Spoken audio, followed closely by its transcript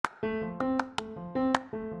My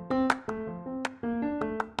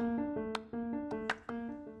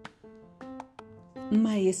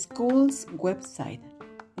school's website.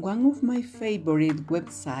 One of my favorite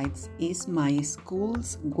websites is my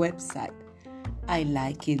school's website. I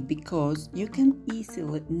like it because you can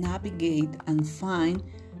easily navigate and find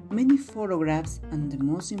many photographs and the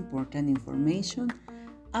most important information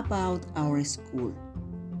about our school.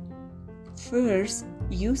 First,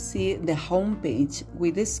 you see the homepage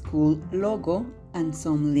with the school logo and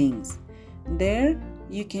some links. There,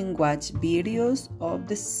 you can watch videos of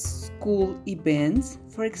the school events,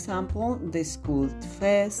 for example, the school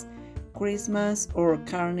fest, Christmas or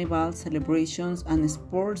carnival celebrations and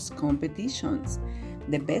sports competitions.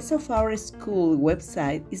 The best of our school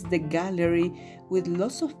website is the gallery with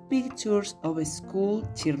lots of pictures of school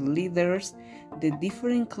cheerleaders, the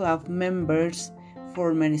different club members,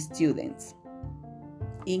 former students.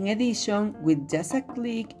 In addition, with just a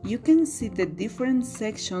click, you can see the different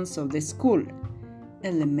sections of the school: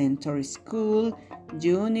 elementary school,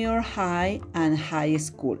 junior high, and high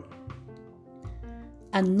school.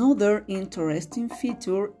 Another interesting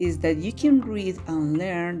feature is that you can read and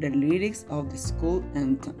learn the lyrics of the school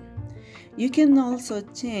anthem. You can also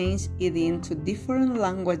change it into different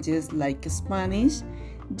languages like Spanish,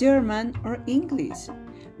 German, or English.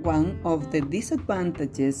 One of the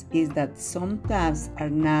disadvantages is that some tabs are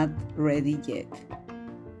not ready yet.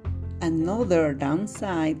 Another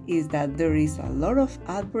downside is that there is a lot of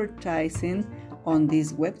advertising on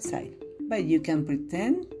this website, but you can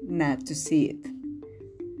pretend not to see it.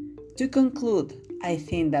 To conclude, I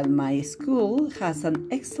think that my school has an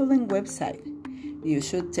excellent website. You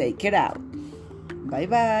should check it out. Bye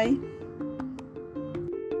bye.